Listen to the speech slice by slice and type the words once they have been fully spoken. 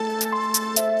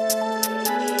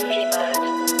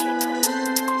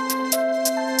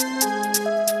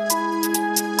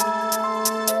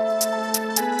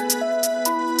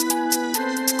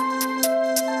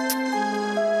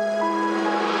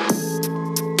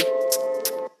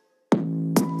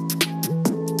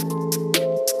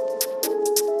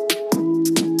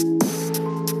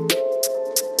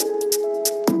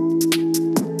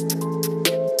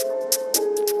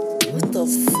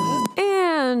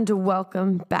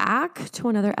welcome back to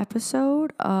another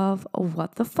episode of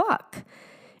What the Fuck.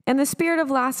 In the spirit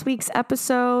of last week's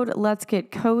episode, let's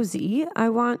get cozy. I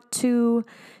want to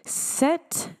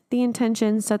set the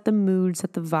intention, set the mood,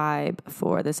 set the vibe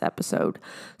for this episode.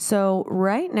 So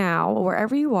right now,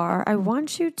 wherever you are, I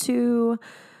want you to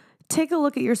take a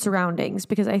look at your surroundings,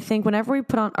 because I think whenever we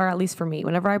put on, or at least for me,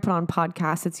 whenever I put on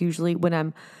podcasts, it's usually when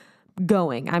I'm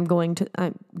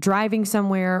driving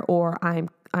somewhere, or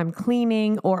I'm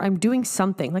cleaning, or I'm doing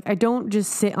something. Like, I don't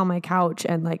just sit on my couch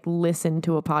and like listen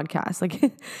to a podcast.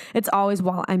 Like it's always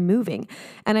while I'm moving.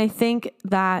 And I think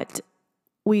that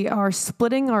we are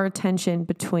splitting our attention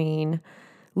between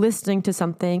listening to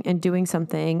something and doing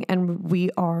something, and we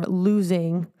are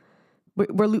losing.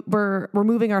 We're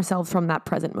removing ourselves from that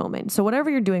present moment. So whatever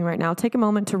you're doing right now, take a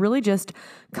moment to really just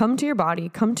come to your body,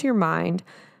 come to your mind.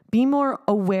 Be more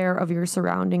aware of your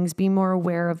surroundings, be more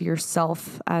aware of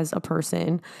yourself as a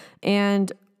person.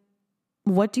 And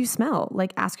what do you smell?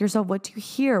 Like, ask yourself, what do you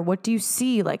hear? What do you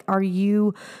see? Like, are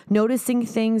you noticing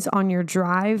things on your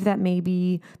drive that may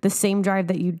be the same drive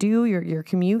that you do, your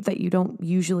commute, that you don't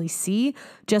usually see,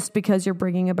 just because you're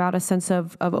bringing about a sense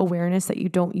of awareness that you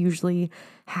don't usually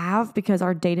have, because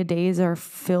our day-to-days are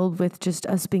filled with just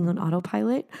us being on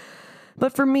autopilot?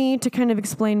 But for me, to kind of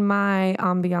explain my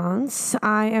ambiance,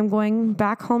 I am going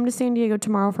back home to San Diego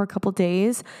tomorrow for a couple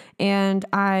days, and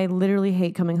I literally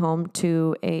hate coming home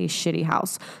to a shitty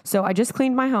house. So I just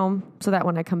cleaned my home so that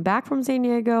when I come back from San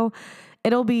Diego,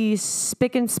 it'll be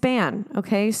spick and span,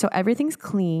 okay? So everything's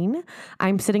clean.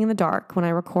 I'm sitting in the dark. When I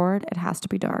record, it has to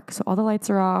be dark. So all the lights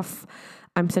are off.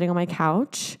 I'm sitting on my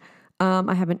couch.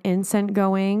 I have an incense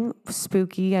going.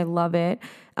 Spooky. I love it.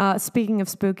 Speaking of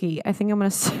spooky, I think I'm going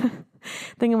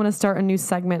to start a new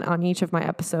segment on each of my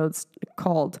episodes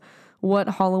called "What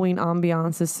Halloween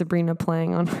Ambiance is Sabrina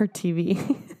Playing on Her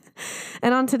TV?"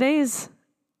 And on today's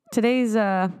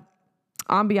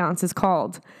ambiance is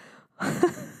called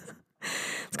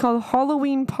it's called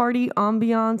Halloween Party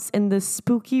Ambiance in the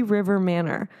Spooky River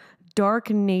Manor, Dark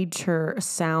Nature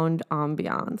Sound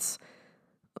Ambiance.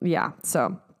 Yeah,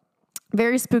 so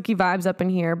very spooky vibes up in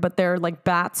here, but there are like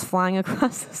bats flying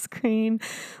across the screen,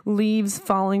 leaves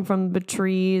falling from the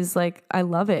trees. Like, I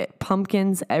love it.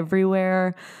 Pumpkins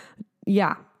everywhere.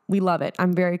 Yeah, we love it.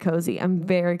 I'm very cozy. I'm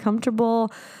very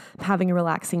comfortable. I'm having a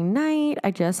relaxing night.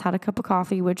 I just had a cup of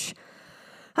coffee, which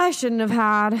I shouldn't have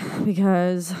had,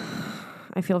 because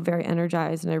I feel very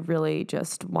energized and I really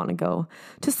just want to go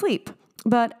to sleep.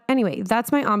 But anyway,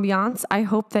 that's my ambiance. I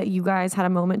hope that you guys had a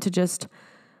moment to just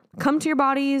come to your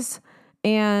bodies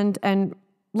and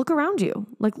look around you.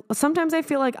 Like, sometimes I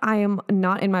feel like I am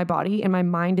not in my body and my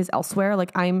mind is elsewhere.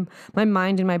 Like, my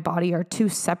mind and my body are two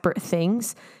separate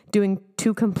things doing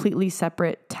two completely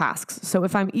separate tasks. So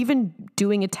if I'm even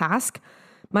doing a task,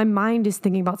 my mind is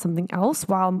thinking about something else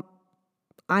while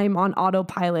I'm on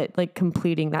autopilot, like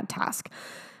completing that task.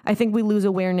 I think we lose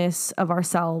awareness of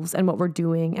ourselves and what we're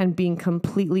doing, and being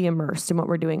completely immersed in what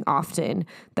we're doing often,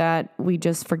 that we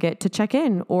just forget to check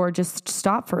in or just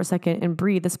stop for a second and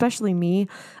breathe. Especially me,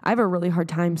 I have a really hard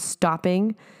time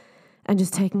stopping and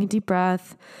just taking a deep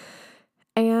breath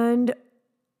and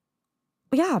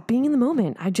being in the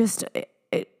moment.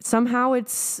 Somehow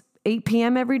it's 8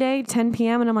 p.m. every day, 10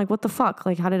 p.m. and I'm like, what the fuck?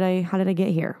 Like, how did I get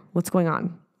here? What's going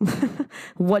on?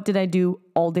 What did I do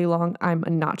all day long? I'm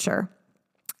not sure.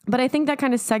 But I think that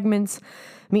kind of segments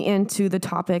me into the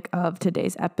topic of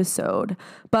today's episode.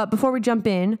 But before we jump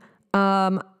in,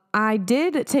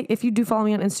 if you do follow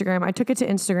me on Instagram, I took it to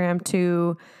Instagram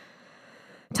to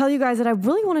tell you guys that I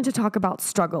really wanted to talk about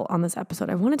struggle on this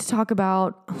episode. I wanted to talk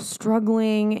about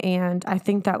struggling, and I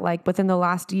think that like within the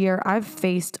last year, I've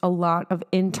faced a lot of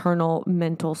internal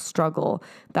mental struggle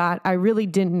that I really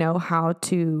didn't know how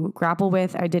to grapple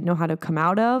with. I didn't know how to come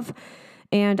out of.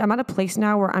 And I'm at a place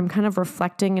now where I'm kind of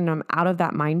reflecting and I'm out of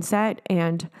that mindset,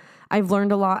 and I've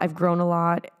learned a lot. I've grown a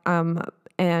lot.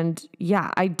 And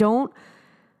yeah, I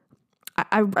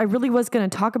really was going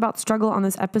to talk about struggle on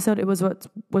this episode. It was what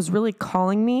was really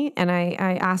calling me. And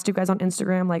I asked you guys on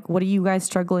Instagram, like, what are you guys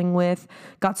struggling with?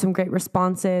 Got some great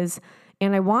responses,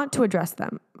 and I want to address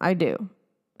them. I do.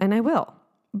 And I will.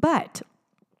 But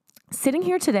sitting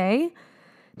here today,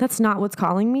 that's not what's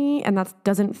calling me, and that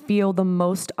doesn't feel the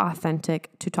most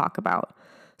authentic to talk about.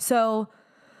 So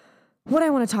what I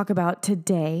want to talk about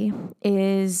today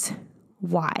is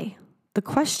why. The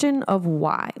question of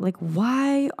why. Like,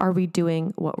 why are we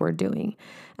doing what we're doing?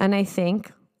 And I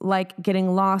think, like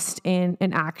getting lost in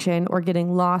an action or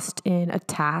getting lost in a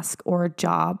task or a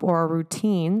job or our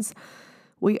routines,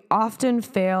 we often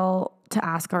fail to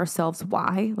ask ourselves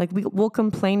why. Like we'll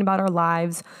complain about our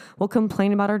lives, we'll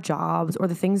complain about our jobs or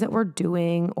the things that we're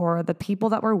doing or the people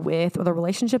that we're with or the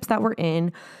relationships that we're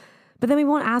in. But then we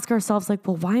won't ask ourselves like,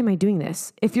 well, why am I doing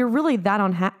this? If you're really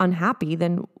that unhappy,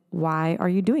 then why are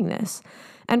you doing this?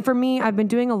 And for me, I've been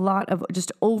doing a lot of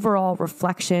just overall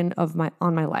reflection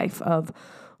on my life, of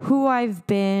who I've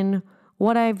been,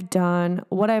 what I've done,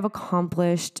 what I've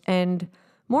accomplished, and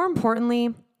more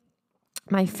importantly,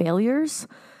 my failures.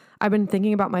 I've been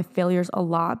thinking about my failures a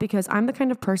lot because I'm the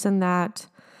kind of person that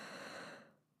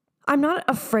I'm not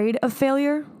afraid of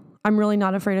failure. I'm really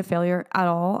not afraid of failure at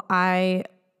all. I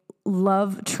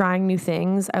love trying new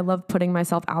things. I love putting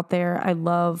myself out there. I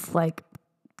love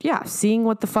seeing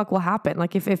what the fuck will happen.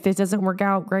 Like if it doesn't work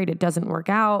out, great, it doesn't work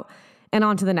out, and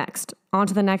on to the next, on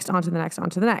to the next, on to the next, on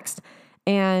to the next.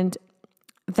 And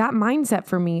that mindset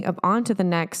for me of on to the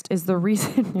next is the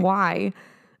reason why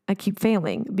I keep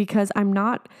failing, because I'm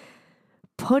not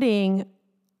putting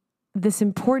this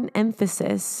important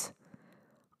emphasis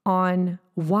on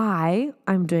why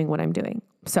I'm doing what I'm doing.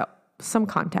 So some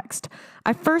context.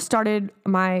 I first started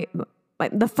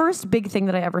the first big thing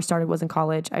that I ever started was in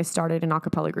college. I started an a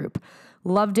cappella group.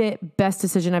 Loved it. Best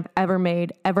decision I've ever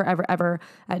made, ever.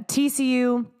 At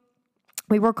TCU,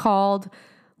 we were called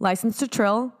Licensed to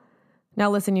Trill. Now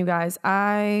listen, you guys,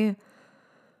 I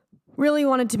really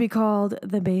wanted to be called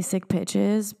the Basic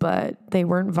Pitches, but they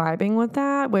weren't vibing with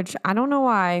that, which I don't know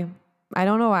why.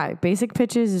 Basic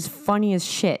Pitches is funny as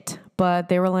shit, but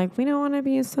they were like, we don't want to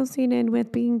be associated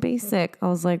with being basic. I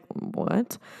was like,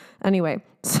 what? Anyway,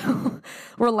 so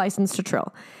we're licensed to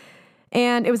Trill.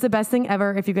 And it was the best thing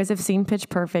ever. If you guys have seen Pitch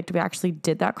Perfect, we actually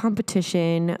did that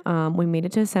competition. We made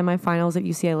it to semifinals at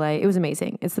UCLA. It was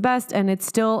amazing. It's the best. And it's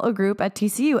still a group at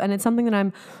TCU. And it's something that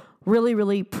I'm really,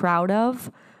 really proud of.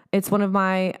 It's one of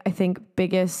my, I think,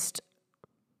 biggest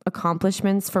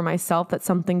accomplishments for myself. That's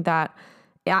something that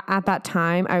at that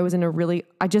time I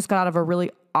just got out of a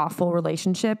really awful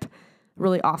relationship,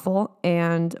 really awful.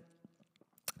 And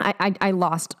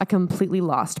I completely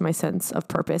lost my sense of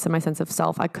purpose and my sense of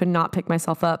self. I could not pick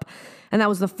myself up. And that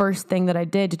was the first thing that I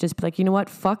did, to just be like, you know what?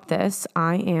 Fuck this.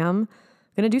 I am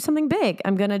going to do something big.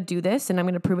 I'm going to do this, and I'm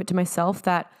going to prove it to myself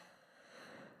that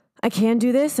I can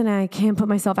do this and I can put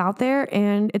myself out there,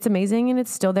 and it's amazing, and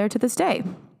it's still there to this day.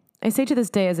 I say to this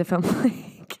day as if I'm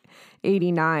like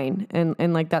 89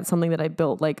 and like that's something that I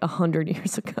built like 100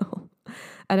 years ago.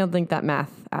 I don't think that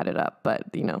math added up, but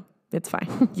it's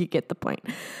fine. You get the point.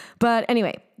 But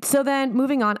anyway, so then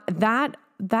moving on,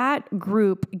 that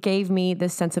group gave me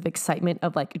this sense of excitement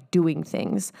of like doing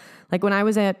things. Like when I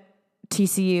was at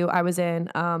TCU, I was in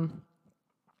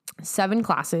 7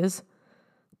 classes.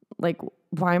 Like,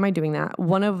 why am I doing that?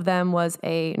 One of them was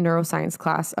a neuroscience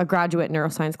class, a graduate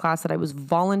neuroscience class that I was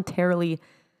voluntarily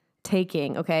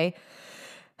taking. Okay.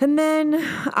 And then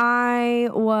I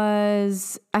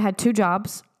had 2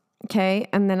 jobs. Okay.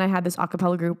 And then I had this a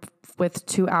cappella group with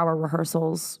 2-hour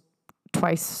rehearsals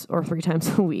twice or 3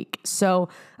 times a week. So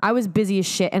I was busy as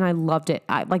shit, and I loved it.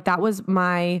 I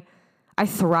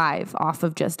thrive off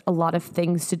of just a lot of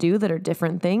things to do that are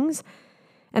different things.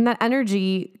 And that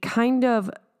energy kind of,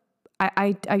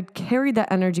 I carried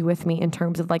that energy with me in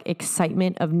terms of like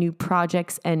excitement of new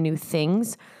projects and new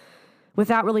things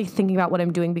without really thinking about what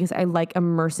I'm doing, because I like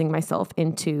immersing myself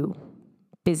into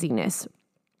busyness.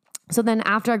 So then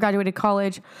after I graduated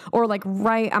college, or like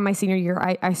right at my senior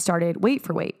year, I started Wait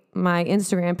for Weight, my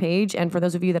Instagram page. And for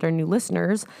those of you that are new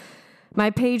listeners,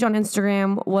 my page on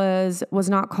Instagram was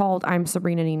not called I'm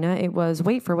Sabrina Nina. It was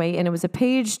Wait for Weight. And it was a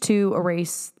page to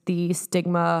erase the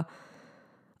stigma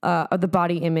of the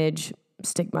body image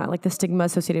stigma, like the stigma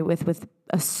associated with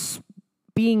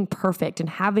being perfect and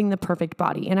having the perfect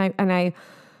body. And I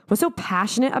was so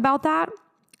passionate about that,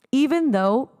 even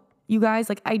though, you guys,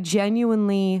 like I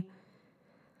genuinely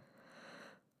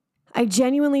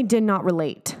did not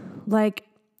relate. Like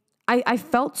I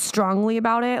felt strongly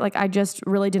about it. Like I just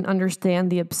really didn't understand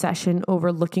the obsession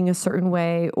over looking a certain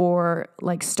way, or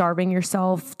like starving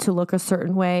yourself to look a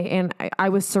certain way. And I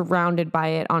was surrounded by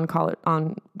it on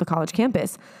the college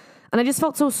campus. And I just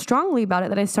felt so strongly about it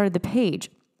that I started the page.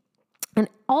 And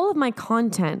all of my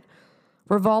content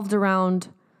revolved around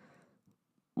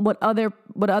what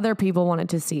other people wanted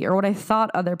to see, or what I thought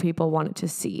other people wanted to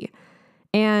see.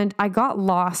 And I got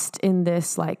lost in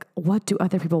this, like, what do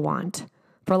other people want?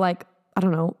 For like, I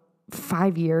don't know,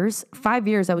 5 years. 5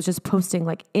 years I was just posting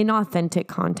like inauthentic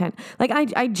content. Like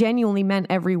I genuinely meant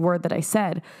every word that I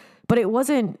said, but it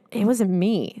wasn't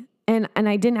me. And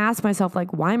I didn't ask myself,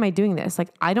 like, why am I doing this? Like,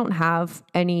 I don't have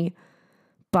any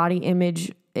body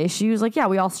image issues. Like, yeah,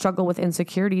 we all struggle with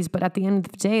insecurities, but at the end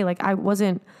of the day, like I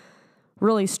wasn't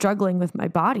really struggling with my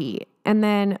body. And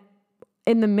then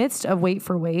in the midst of Weight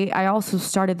for Weight, I also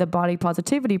started the Body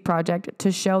Positivity Project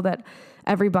to show that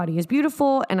everybody is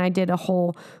beautiful. And I did a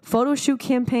whole photo shoot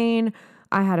campaign.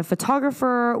 I had a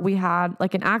photographer. We had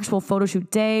like an actual photo shoot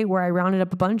day where I rounded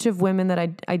up a bunch of women that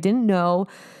I didn't know.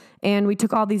 And we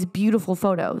took all these beautiful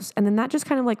photos. And then that just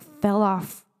kind of like fell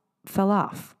off.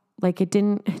 Like it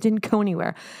didn't go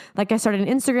anywhere. Like I started an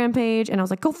Instagram page and I was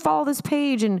like, go follow this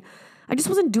page. And I just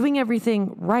wasn't doing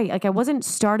everything right. Like I wasn't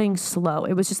starting slow.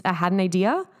 It was just, I had an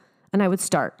idea and I would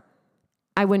start.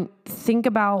 I wouldn't think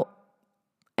about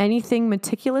anything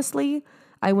meticulously.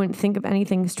 I wouldn't think of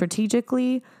anything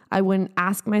strategically. I wouldn't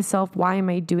ask myself, why am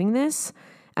I doing this?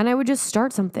 And I would just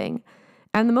start something.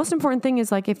 And the most important thing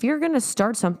is like, if you're going to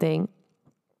start something,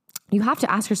 you have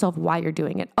to ask yourself why you're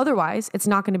doing it. Otherwise, it's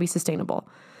not going to be sustainable.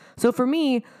 So for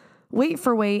me, Weight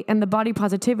for Weight and the Body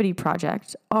Positivity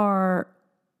Project are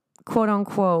quote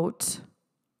unquote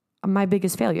my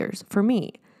biggest failures for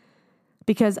me,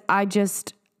 because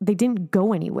they didn't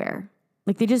go anywhere.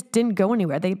 Like they just didn't go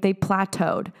anywhere. They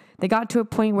plateaued. They got to a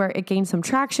point where it gained some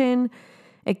traction.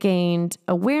 It gained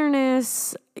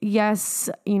awareness. Yes,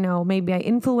 maybe I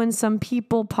influenced some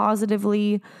people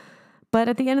positively, but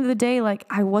at the end of the day, like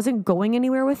I wasn't going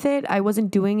anywhere with it. I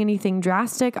wasn't doing anything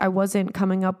drastic. I wasn't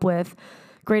coming up with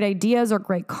great ideas or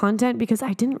great content because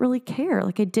I didn't really care.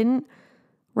 Like it didn't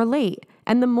relate.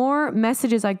 And the more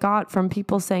messages I got from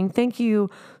people saying, thank you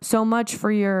so much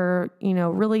for your,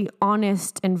 really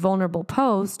honest and vulnerable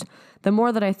post, the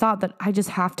more that I thought that I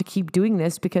just have to keep doing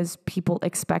this because people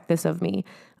expect this of me.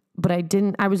 But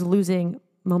I was losing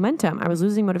momentum. I was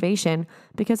losing motivation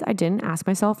because I didn't ask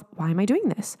myself, why am I doing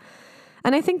this?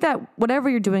 And I think that whatever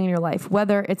you're doing in your life,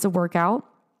 whether it's a workout,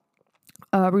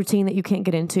 a routine that you can't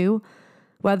get into,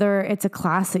 whether it's a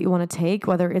class that you want to take,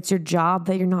 whether it's your job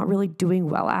that you're not really doing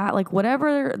well at, like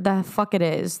whatever the fuck it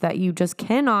is that you just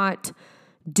cannot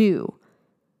do,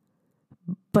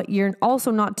 but you're also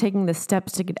not taking the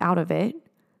steps to get out of it,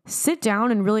 sit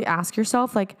down and really ask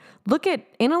yourself, like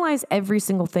analyze every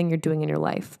single thing you're doing in your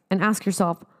life and ask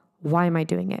yourself, why am I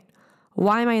doing it?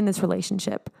 Why am I in this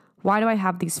relationship? Why do I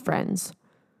have these friends?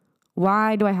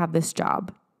 Why do I have this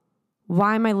job?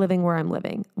 Why am I living where I'm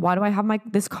living? Why do I have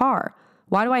this car?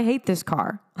 Why do I hate this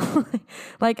car?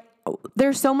 Like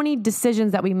there's so many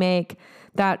decisions that we make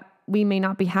that we may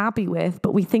not be happy with,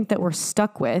 but we think that we're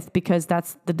stuck with because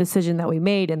that's the decision that we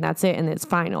made and that's it and it's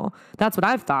final. That's what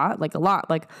I've thought, like a lot.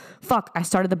 Like, fuck, I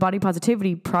started the Body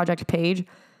Positivity Project page.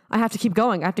 I have to keep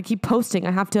going. I have to keep posting.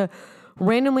 I have to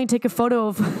randomly take a photo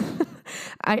of...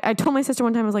 I told my sister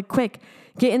one time, I was like, quick,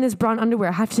 get in this brown underwear.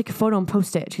 I have to take a photo and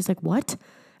post it. She's like, what?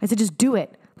 I said, just do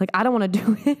it. Like, I don't want to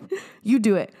do it. You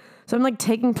do it. So I'm like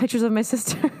taking pictures of my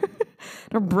sister in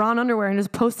her brown underwear and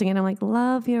just posting it. I'm like,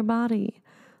 love your body.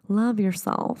 Love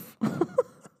yourself.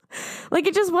 Like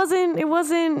it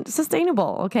wasn't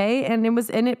sustainable. Okay. And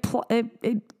it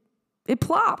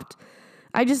plopped.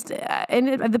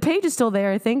 The page is still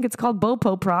there. I think it's called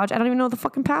Bopo Proj. I don't even know the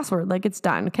fucking password. Like it's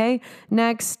done. Okay.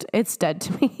 Next, it's dead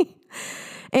to me.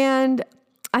 And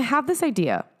I have this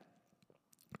idea.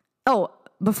 Oh,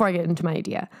 before I get into my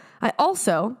idea, I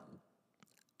also,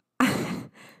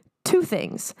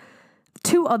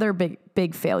 two other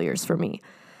big failures for me.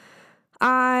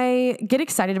 I get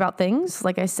excited about things,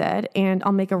 like I said, and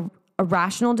I'll make a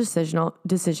rational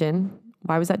decision.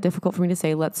 Why was that difficult for me to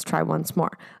say? Let's try once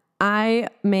more. I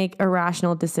make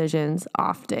irrational decisions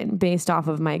often based off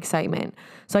of my excitement.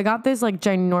 So I got this like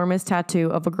ginormous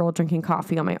tattoo of a girl drinking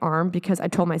coffee on my arm because I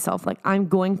told myself like, I'm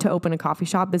going to open a coffee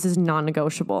shop. This is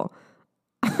non-negotiable.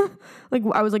 Like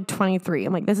I was like 23.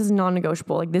 I'm like, this is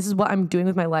non-negotiable. Like this is what I'm doing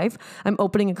with my life. I'm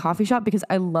opening a coffee shop because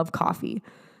I love coffee.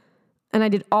 And I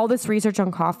did all this research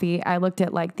on coffee. I looked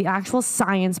at like the actual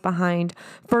science behind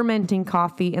fermenting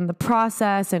coffee and the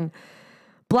process and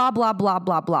blah, blah, blah,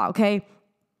 blah, blah. Okay.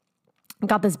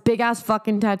 Got this big ass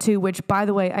fucking tattoo, which by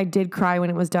the way, I did cry when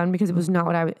it was done because it was not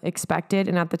what I expected.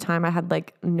 And at the time I had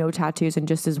like no tattoos and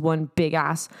just this one big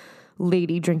ass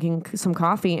lady drinking some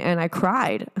coffee and I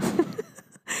cried.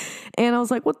 And I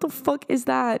was like, what the fuck is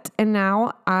that? And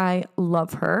now I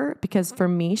love her because for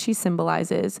me, she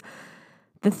symbolizes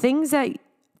the things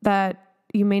that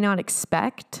you may not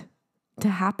expect to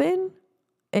happen.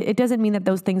 It doesn't mean that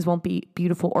those things won't be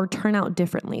beautiful or turn out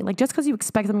differently. Like just because you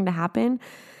expect something to happen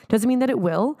doesn't mean that it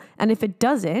will. And if it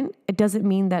doesn't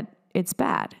mean that it's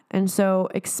bad. And so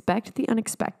expect the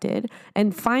unexpected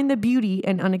and find the beauty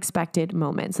in unexpected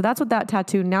moments. So that's what that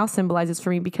tattoo now symbolizes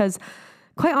for me because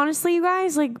quite honestly, you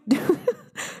guys, like,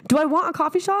 do I want a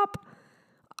coffee shop?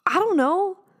 I don't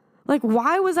know. Like,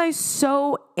 why was I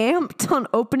so amped on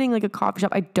opening like a coffee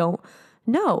shop? I don't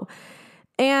know.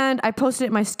 And I posted it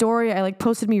in my story. I like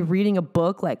posted me reading a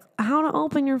book, like how to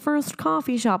open your first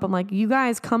coffee shop. I'm like, you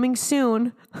guys, coming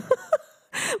soon.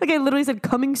 Like I literally said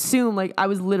coming soon. Like I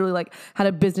was literally like had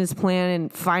a business plan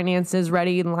and finances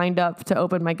ready and lined up to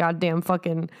open my goddamn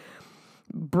fucking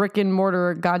brick and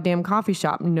mortar goddamn coffee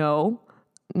shop. No,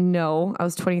 I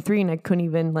was 23 and I couldn't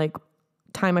even like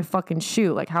tie my fucking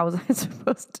shoe. Like how was I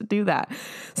supposed to do that?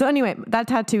 So anyway, that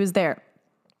tattoo is there.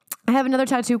 I have another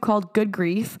tattoo called Good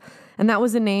Grief. And that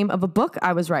was the name of a book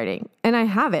I was writing. And I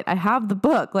have it. I have the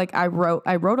book. Like I wrote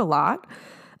a lot.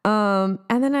 And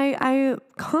then I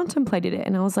contemplated it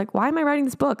and I was like, why am I writing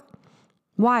this book?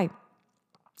 Why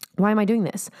am I doing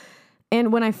this?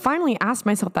 And when I finally asked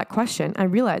myself that question, I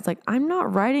realized like, I'm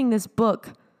not writing this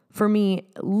book for me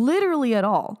literally at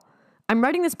all. I'm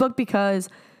writing this book because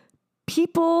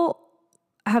people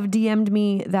have DM'd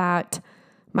me that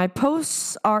my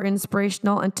posts are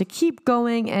inspirational and to keep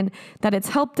going and that it's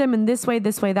helped them in this way,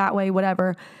 that way,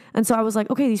 whatever. And so I was like,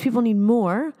 okay, these people need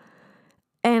more.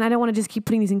 And I don't want to just keep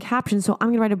putting these in captions. So I'm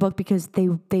going to write a book because they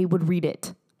would read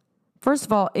it. First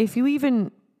of all, if you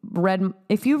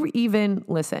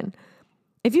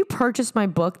purchased my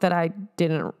book that I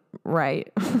didn't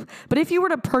write, but if you were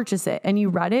to purchase it and you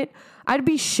read it, I'd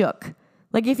be shook.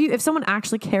 Like if someone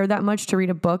actually cared that much to read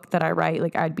a book that I write,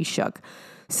 like I'd be shook.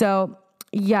 So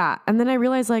yeah. And then I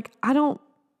realized like, I don't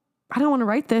want to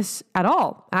write this at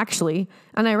all, actually.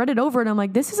 And I read it over and I'm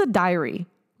like, this is a diary.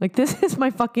 Like this is my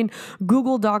fucking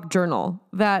Google Doc journal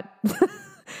that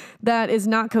is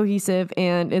not cohesive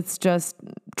and it's just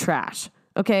trash.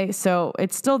 Okay. So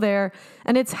it's still there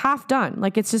and it's half done.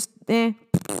 Like it's just,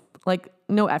 like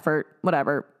no effort,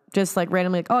 whatever. Just like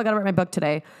randomly like, oh, I got to write my book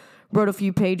today. Wrote a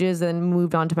few pages and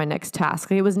moved on to my next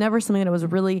task. Like, it was never something that I was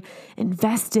really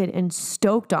invested and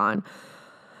stoked on.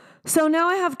 So now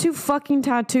I have 2 fucking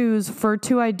tattoos for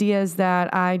 2 ideas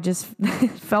that I just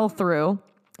fell through.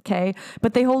 Okay.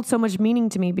 But they hold so much meaning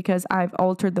to me because I've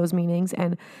altered those meanings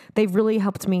and they've really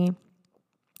helped me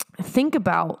think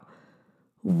about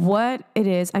what it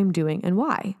is I'm doing and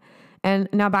why. And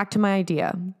now back to my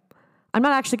idea. I'm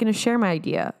not actually going to share my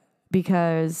idea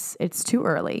because it's too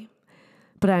early.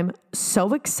 But I'm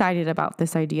so excited about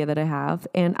this idea that I have.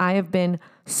 And I have been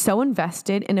so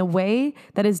invested in a way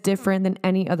that is different than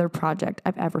any other project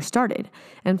I've ever started.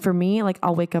 And for me, like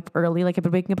I'll wake up early. Like I've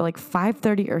been waking up at like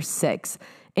 5:30 or 6.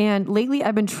 And lately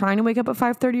I've been trying to wake up at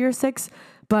 5:30 or 6,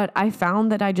 but I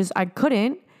found that I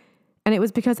couldn't. And it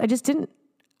was because I just didn't,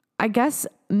 I guess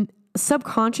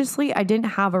subconsciously I didn't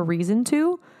have a reason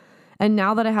to. And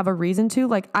now that I have a reason to,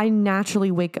 like I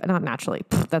naturally not naturally,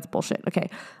 that's bullshit.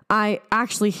 Okay. I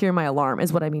actually hear my alarm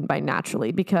is what I mean by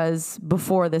naturally, because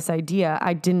before this idea,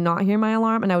 I did not hear my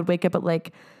alarm and I would wake up at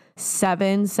like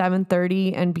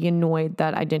 7:30 and be annoyed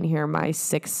that I didn't hear my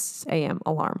 6 a.m.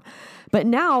 alarm. But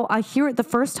now I hear it the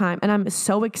first time and I'm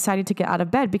so excited to get out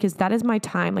of bed because that is my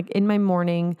time, like in my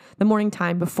morning, the morning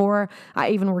time before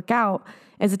I even work out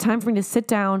is a time for me to sit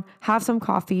down, have some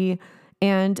coffee,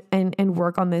 and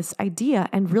work on this idea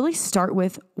and really start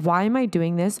with why am I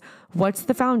doing this? What's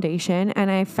the foundation? And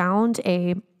I found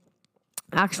a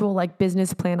actual like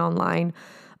business plan online,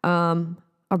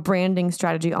 a branding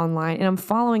strategy online, and I'm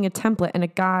following a template and a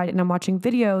guide and I'm watching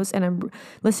videos and I'm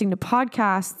listening to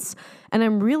podcasts and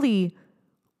I'm really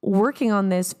working on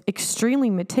this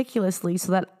extremely meticulously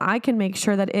so that I can make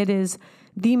sure that it is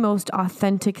the most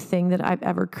authentic thing that I've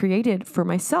ever created for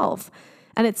myself.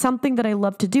 And it's something that I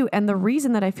love to do. And the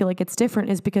reason that I feel like it's different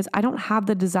is because I don't have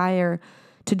the desire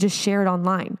to just share it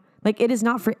online. Like it is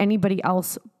not for anybody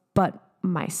else but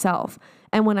myself.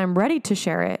 And when I'm ready to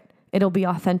share it, it'll be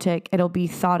authentic, it'll be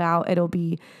thought out, it'll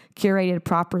be curated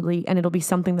properly, and it'll be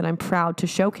something that I'm proud to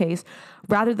showcase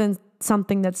rather than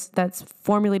something that's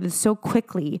formulated so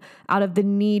quickly out of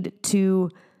the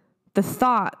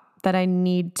thought that I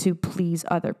need to please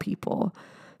other people.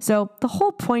 So the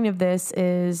whole point of this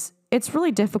is it's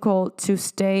really difficult to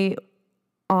stay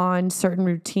on certain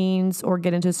routines or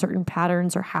get into certain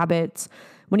patterns or habits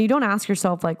when you don't ask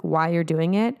yourself like why you're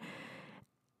doing it.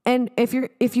 And if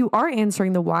you are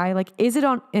answering the why, like, is it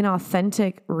on an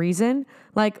authentic reason?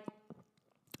 Like,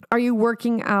 are you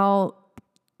working out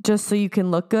just so you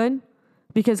can look good?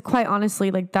 Because quite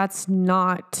honestly, like that's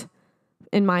not,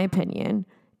 in my opinion,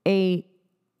 a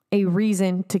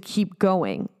reason to keep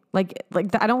going. Like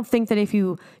I don't think that if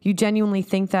you genuinely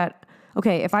think that,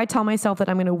 okay, if I tell myself that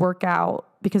I'm going to work out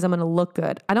because I'm going to look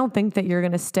good, I don't think that you're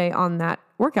going to stay on that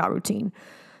workout routine.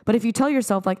 But if you tell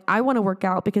yourself like, I want to work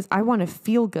out because I want to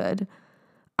feel good,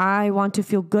 I want to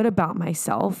feel good about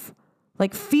myself,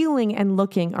 Like feeling and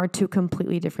looking are two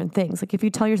completely different things. Like if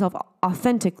you tell yourself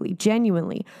authentically,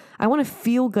 genuinely, I want to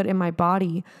feel good in my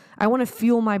body. I want to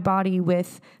fuel my body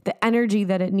with the energy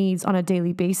that it needs on a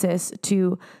daily basis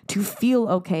to feel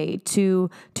okay, to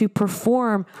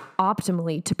perform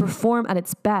optimally, to perform at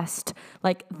its best.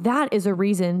 Like that is a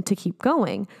reason to keep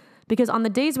going. Because on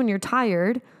the days when you're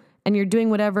tired and you're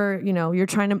doing whatever, you're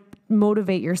trying to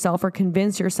motivate yourself or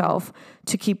convince yourself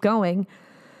to keep going,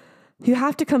 you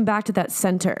have to come back to that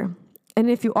center. And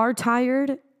if you are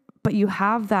tired, but you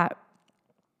have that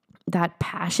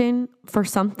passion for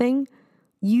something,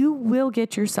 you will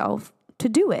get yourself to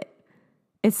do it.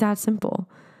 It's that simple.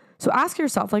 So ask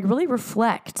yourself, like really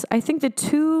reflect. I think the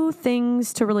two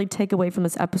things to really take away from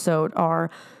this episode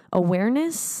are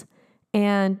awareness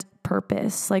and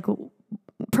purpose. Like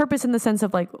purpose in the sense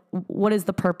of like, what is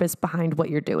the purpose behind what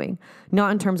you're doing?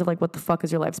 Not in terms of like, what the fuck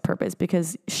is your life's purpose?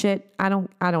 Because shit, I don't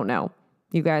know,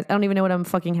 you guys. I don't even know what I'm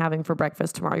fucking having for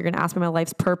breakfast tomorrow. You're going to ask me my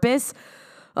life's purpose?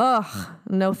 Ugh,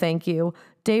 no thank you.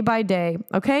 Day by day,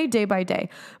 okay? Day by day.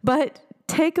 But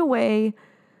take away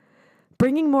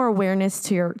bringing more awareness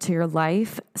to your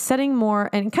life, setting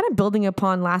more, and kind of building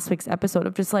upon last week's episode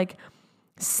of just like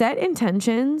set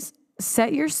intentions,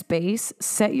 set your space,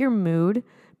 set your mood,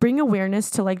 bring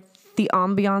awareness to like the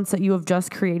ambiance that you have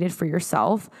just created for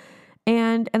yourself.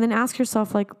 And then ask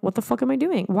yourself like, what the fuck am I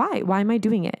doing? Why am I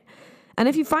doing it? And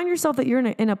if you find yourself that you're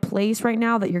in a place right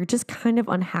now that you're just kind of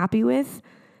unhappy with,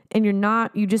 and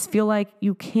you just feel like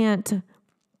you can't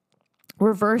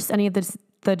reverse any of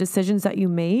the decisions that you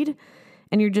made,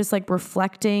 and you're just like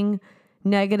reflecting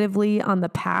negatively on the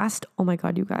past. Oh my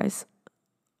God, you guys,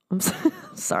 I'm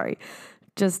sorry.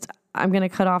 I'm going to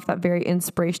cut off that very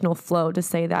inspirational flow to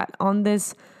say that on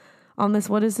this,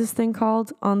 what is this thing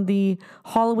called? On the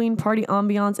Halloween party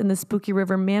ambiance in the Spooky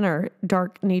River Manor,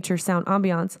 dark nature sound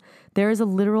ambiance, there is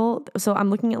so I'm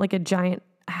looking at like a giant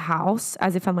house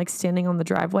as if I'm like standing on the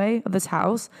driveway of this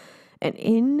house. And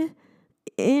in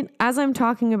as I'm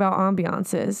talking about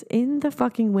ambiances, in the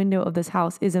fucking window of this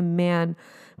house is a man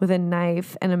with a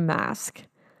knife and a mask.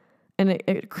 And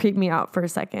it creeped me out for a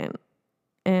second.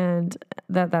 And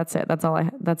that's it. That's all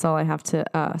I have to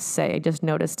say. I just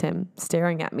noticed him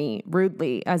staring at me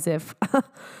rudely as if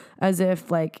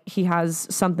like he has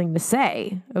something to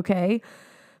say. Okay.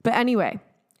 But anyway,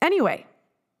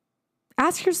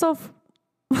 ask yourself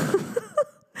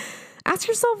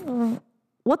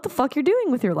what the fuck you're doing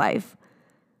with your life.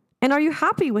 And are you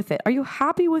happy with it? Are you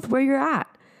happy with where you're at?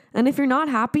 And if you're not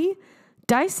happy,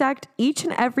 dissect each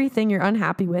and everything you're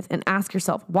unhappy with and ask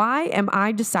yourself, why am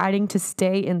I deciding to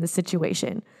stay in this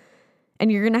situation?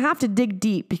 And you're going to have to dig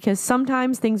deep because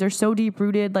sometimes things are so deep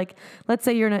rooted. Like let's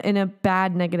say you're in a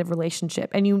bad negative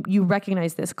relationship and you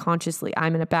recognize this consciously.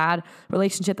 I'm in a bad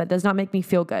relationship that does not make me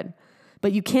feel good,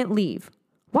 but you can't leave.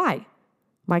 Why?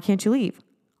 Why can't you leave?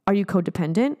 Are you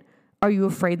codependent? Are you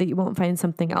afraid that you won't find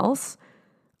something else?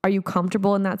 Are you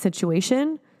comfortable in that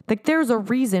situation? Like there's a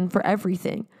reason for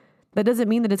everything. That doesn't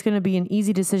mean that it's going to be an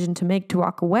easy decision to make to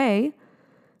walk away.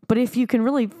 But if you can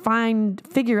really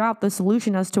figure out the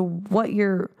solution as to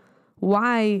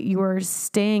why you are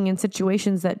staying in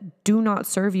situations that do not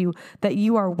serve you, that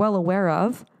you are well aware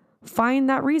of, find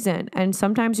that reason. And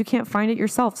sometimes you can't find it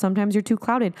yourself. Sometimes you're too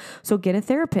clouded. So get a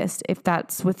therapist if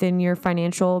that's within your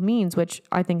financial means, which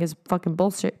I think is fucking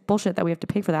bullshit that we have to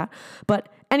pay for that. But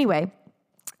anyway,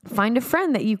 find a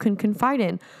friend that you can confide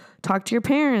in. Talk to your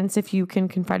parents if you can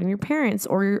confide in your parents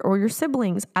or your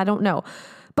siblings. I don't know.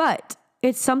 But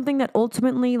it's something that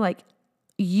ultimately like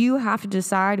you have to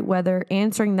decide whether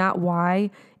answering that why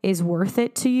is worth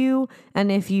it to you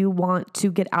and if you want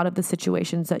to get out of the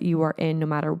situations that you are in no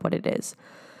matter what it is.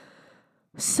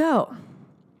 So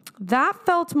that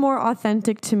felt more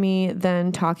authentic to me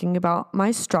than talking about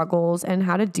my struggles and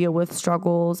how to deal with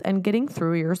struggles and getting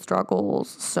through your struggles.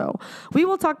 So we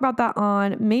will talk about that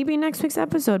on maybe next week's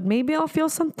episode. Maybe I'll feel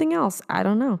something else. I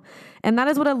don't know. And that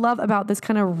is what I love about this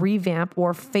kind of revamp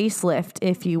or facelift,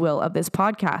 if you will, of this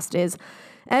podcast is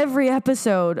every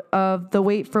episode of the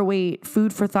Wait for Wait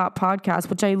Food for Thought podcast,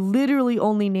 which I literally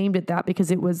only named it that because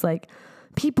it was like,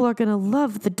 people are going to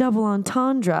love the double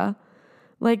entendre.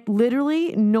 Like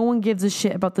literally no one gives a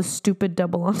shit about the stupid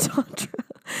double entendre.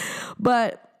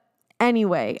 But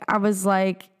anyway, I was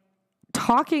like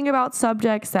talking about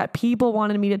subjects that people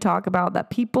wanted me to talk about, that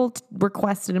people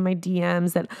requested in my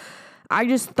DMs, that I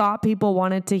just thought people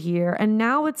wanted to hear. And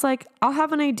now it's like, I'll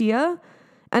have an idea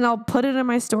and I'll put it in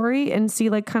my story and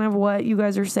see like kind of what you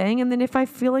guys are saying. And then if I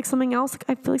feel like something else,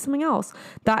 I feel like something else.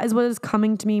 That is what is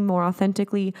coming to me more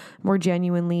authentically, more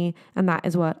genuinely. And that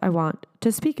is what I want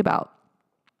to speak about.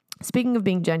 Speaking of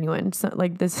being genuine, so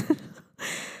like this,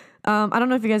 I don't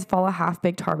know if you guys follow Half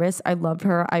Baked Harvest. I loved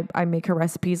her. I make her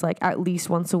recipes like at least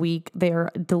once a week.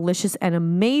 They're delicious and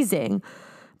amazing.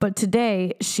 But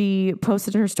today she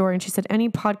posted in her story and she said, any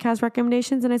podcast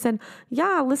recommendations? And I said,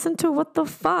 yeah, listen to What the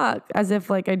Fuck, as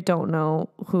if like I don't know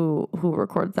who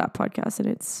records that podcast. And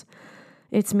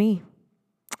it's me.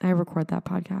 I record that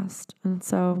podcast. And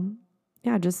so,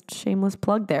 yeah, just shameless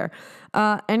plug there.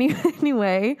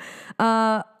 Anyway,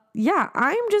 yeah,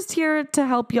 I'm just here to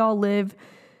help y'all live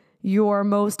your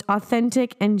most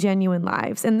authentic and genuine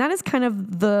lives. And that is kind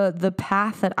of the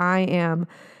path that I am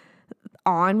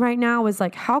on right now, is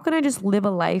like, how can I just live a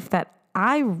life that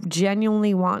I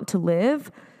genuinely want to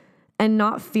live and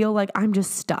not feel like I'm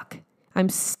just stuck. I'm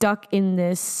stuck in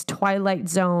this twilight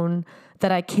zone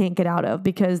that I can't get out of,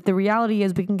 because the reality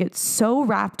is we can get so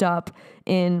wrapped up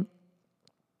in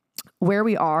where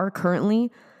we are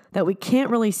currently that we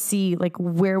can't really see like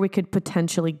where we could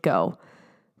potentially go,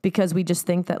 because we just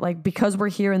think that like, because we're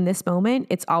here in this moment,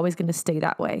 it's always going to stay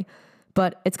that way,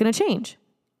 but it's going to change.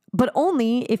 But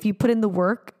only if you put in the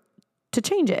work to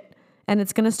change it. And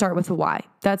it's going to start with a why.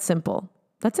 That's simple.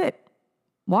 That's it.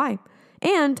 Why?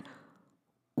 And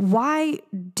why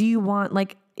do you want,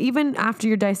 like, even after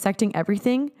you're dissecting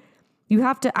everything, you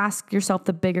have to ask yourself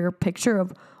the bigger picture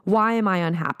of, why am I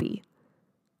unhappy?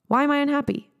 Why am I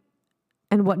unhappy?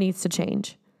 And what needs to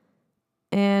change?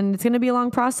 And it's going to be a long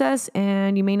process,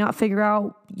 and you may not figure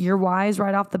out your whys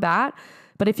right off the bat.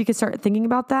 But if you could start thinking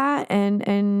about that,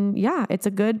 and yeah, it's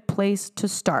a good place to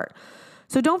start.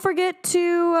 So don't forget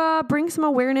to bring some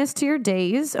awareness to your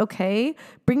days, okay?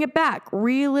 Bring it back,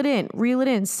 reel it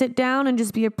in, sit down and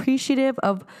just be appreciative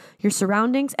of your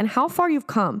surroundings and how far you've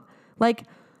come. Like,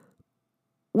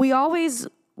 we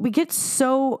get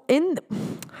so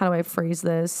how do I phrase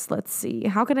this? Let's see.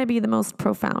 How can I be the most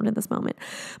profound in this moment?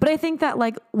 But I think that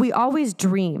like we always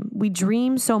dream. We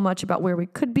dream so much about where we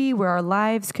could be, where our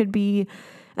lives could be.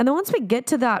 And then once we get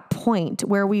to that point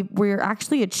where we're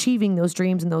actually achieving those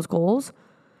dreams and those goals,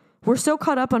 we're so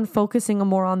caught up on focusing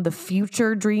more on the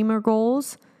future dream or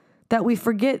goals that we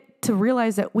forget to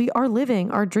realize that we are living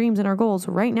our dreams and our goals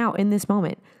right now in this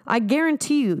moment. I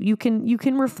guarantee you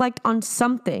can reflect on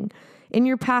something in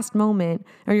your past moment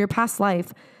or your past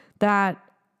life that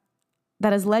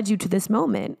has led you to this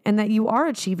moment, and that you are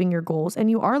achieving your goals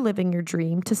and you are living your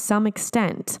dream to some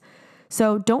extent.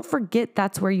 So don't forget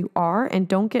that's where you are, and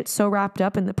don't get so wrapped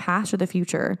up in the past or the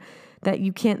future that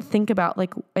you can't think about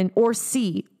or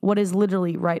see what is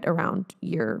literally right around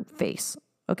your face.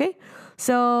 Okay.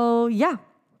 So yeah,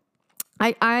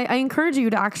 I encourage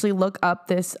you to actually look up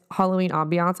this Halloween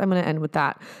ambiance. I'm going to end with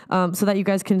that, so that you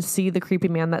guys can see the creepy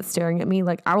man that's staring at me.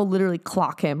 Like, I will literally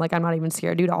clock him. Like, I'm not even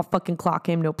scared, dude. I'll fucking clock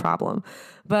him. No problem.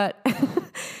 But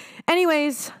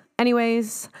anyways,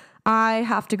 I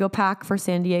have to go pack for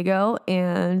San Diego,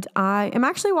 and I am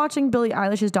actually watching Billie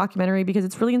Eilish's documentary because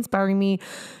it's really inspiring me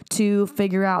to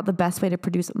figure out the best way to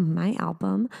produce my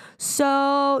album.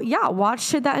 So yeah, watch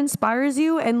shit that inspires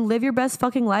you and live your best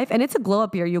fucking life. And it's a glow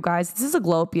up year, you guys. This is a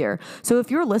glow up year. So if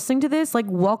you're listening to this, like,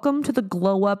 welcome to the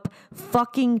glow up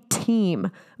fucking team.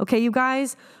 Okay, you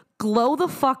guys? Glow the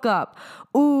fuck up.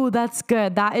 Ooh, that's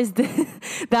good. That is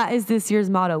this year's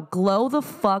motto. Glow the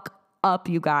fuck up,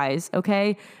 you guys.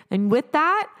 Okay. And with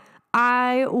that,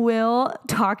 I will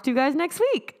talk to you guys next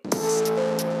week.